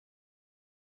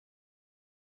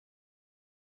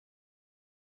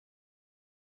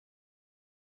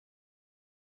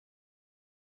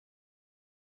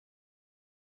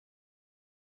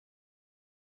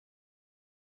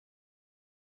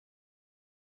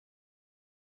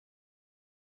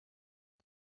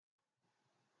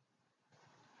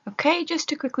Okay, just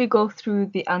to quickly go through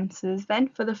the answers then.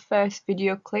 For the first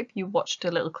video clip, you watched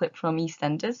a little clip from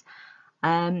EastEnders.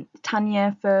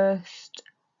 Tanya first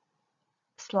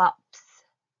slaps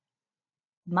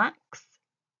Max.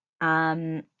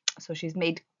 So she's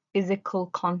made physical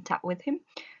contact with him.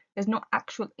 There's no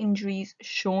actual injuries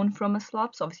shown from a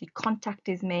slap, so obviously contact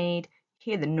is made,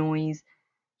 you hear the noise,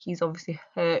 he's obviously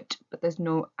hurt, but there's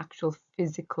no actual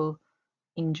physical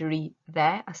injury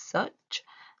there as such.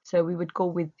 So we would go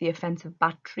with the offence of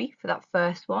battery for that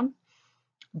first one.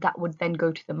 That would then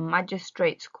go to the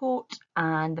magistrate's court,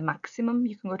 and the maximum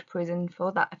you can go to prison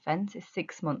for that offence is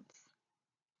 6 months.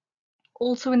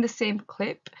 Also in the same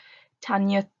clip,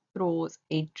 Tanya throws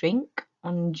a drink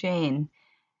on Jane.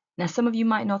 Now some of you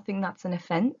might not think that's an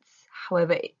offence,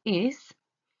 however it is.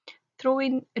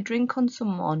 Throwing a drink on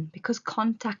someone, because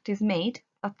contact is made,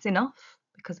 that's enough,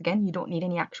 because again you don't need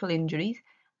any actual injuries,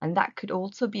 and that could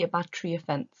also be a battery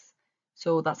offence.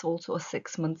 So that's also a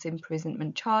 6 months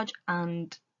imprisonment charge,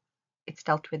 and it's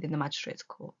dealt with in the magistrate's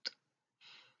court.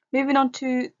 Moving on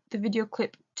to the video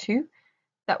clip 2,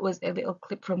 that was a little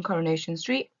clip from Coronation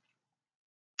Street,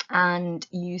 and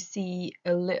you see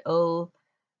a little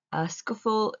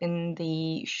scuffle in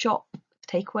the shop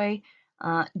takeaway.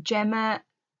 Gemma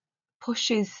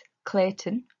pushes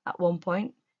Clayton at one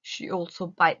point. She also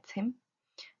bites him.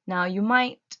 Now you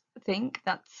might think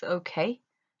that's okay,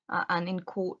 and in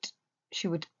court she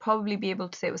would probably be able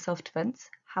to say it was self-defense.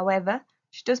 However,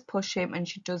 she does push him and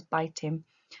she does bite him.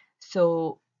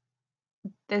 So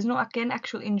there's no, again,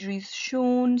 actual injuries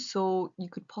shown, so you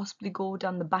could possibly go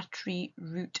down the battery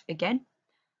route again.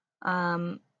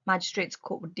 Magistrate's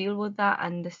court would deal with that,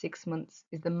 and the 6 months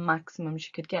is the maximum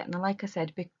she could get. Now, like I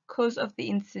said, because of the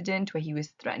incident where he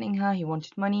was threatening her, he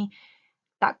wanted money,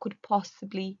 she could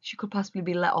possibly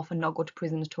be let off and not go to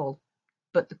prison at all.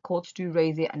 But the courts do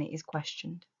raise it and it is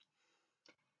questioned.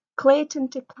 Clayton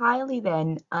to Kylie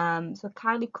then. So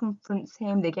Kylie confronts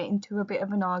him, they get into a bit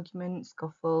of an argument,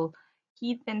 scuffle.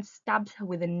 He then stabs her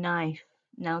with a knife.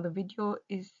 Now the video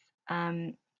is,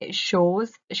 it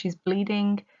shows she's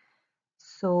bleeding.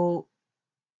 So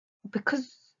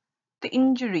because the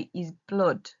injury is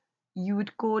blood, you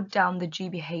would go down the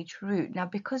GBH route. Now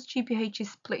because GBH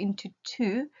is split into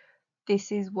two,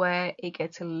 this is where it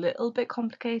gets a little bit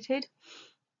complicated.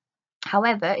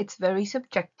 However, it's very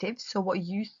subjective, so what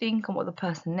you think and what the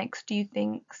person next to you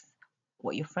thinks,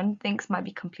 what your friend thinks, might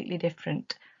be completely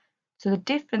different. So the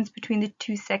difference between the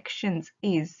two sections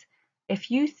is, if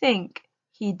you think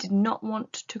he did not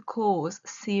want to cause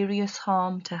serious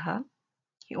harm to her,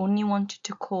 he only wanted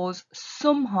to cause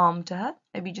some harm to her,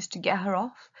 maybe just to get her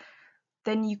off,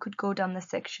 then you could go down the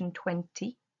section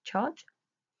 20 charge.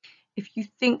 If you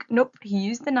think, nope, he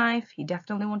used the knife, he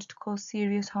definitely wanted to cause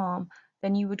serious harm,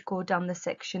 then you would go down the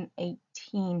section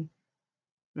 18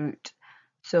 route.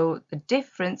 So the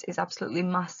difference is absolutely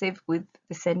massive with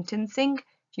the sentencing.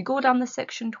 If you go down the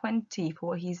section 20 for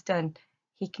what he's done,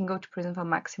 he can go to prison for a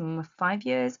maximum of 5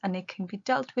 years, and it can be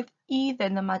dealt with either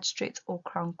in the magistrates or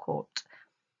Crown Court.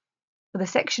 For the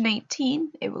section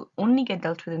 18, it will only get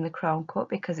dealt with in the Crown Court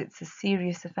because it's a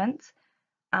serious offence,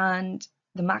 and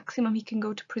the maximum he can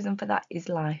go to prison for that is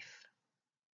life.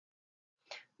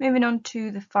 Moving on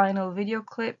to the final video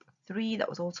clip 3, that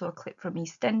was also a clip from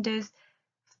EastEnders.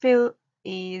 Phil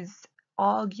is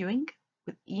arguing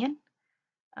with Ian.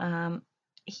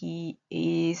 He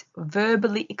is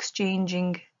verbally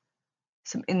exchanging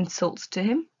some insults to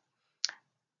him.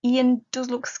 Ian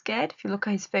does look scared if you look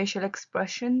at his facial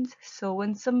expressions. So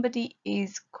when somebody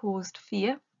is caused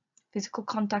fear, physical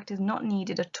contact is not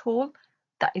needed at all.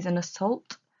 That is an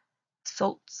assault.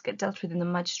 Assaults get dealt with in the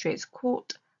magistrate's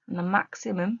court, and the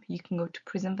maximum you can go to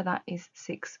prison for that is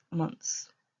 6 months.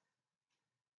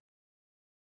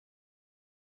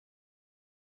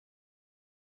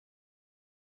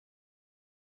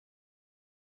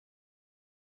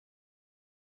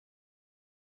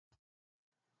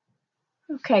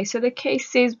 Okay, so the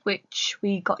cases which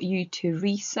we got you to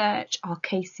research are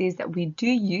cases that we do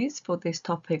use for this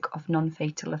topic of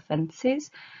non-fatal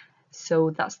offences.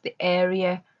 So that's the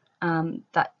area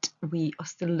that we are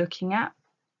still looking at.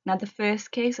 Now, the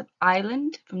first case of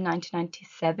Ireland from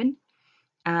 1997,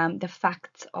 the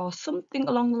facts are something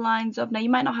along the lines of, now you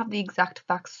might not have the exact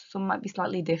facts, some might be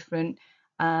slightly different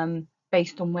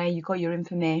based on where you got your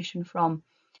information from,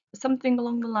 but something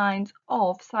along the lines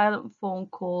of silent phone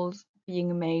calls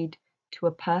being made to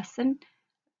a person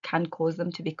can cause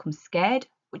them to become scared,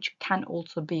 which can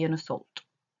also be an assault.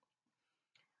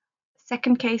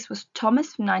 Second case was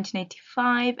Thomas from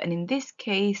 1985, and in this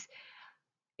case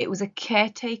it was a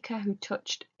caretaker who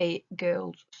touched a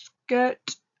girl's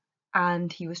skirt.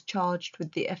 and he was charged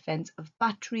with the offence of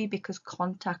battery because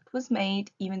contact was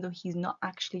made even though he's not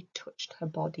actually touched her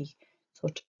body. So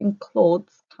touching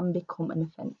clothes can become an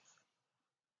offence.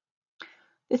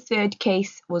 The third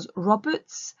case was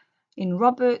Roberts. In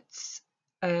Roberts,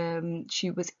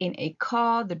 she was in a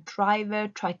car. The driver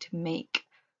tried to make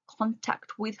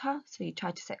contact with her, so he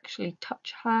tried to sexually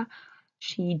touch her.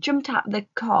 She jumped out of the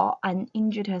car and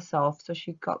injured herself, so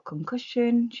she got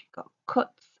concussion, she got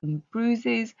cuts and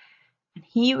bruises, and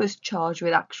he was charged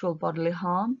with actual bodily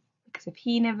harm because if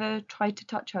he never tried to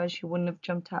touch her, she wouldn't have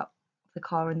jumped out of the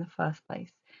car in the first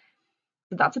place.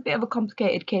 So that's a bit of a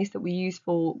complicated case that we use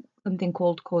for something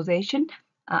called causation,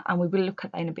 and we will look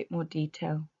at that in a bit more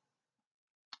detail.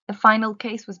 The final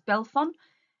case was Belfon.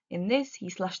 In this,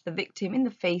 he slashed the victim in the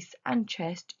face and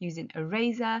chest using a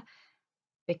razor.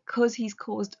 Because he's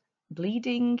caused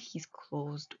bleeding, he's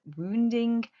caused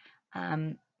wounding,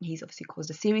 he's obviously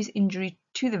caused a serious injury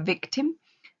to the victim.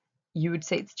 You would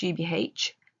say it's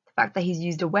GBH. The fact that he's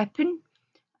used a weapon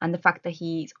and the fact that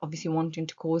he's obviously wanting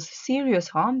to cause serious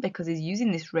harm because he's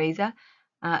using this razor,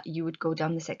 you would go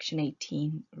down the Section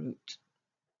 18 route.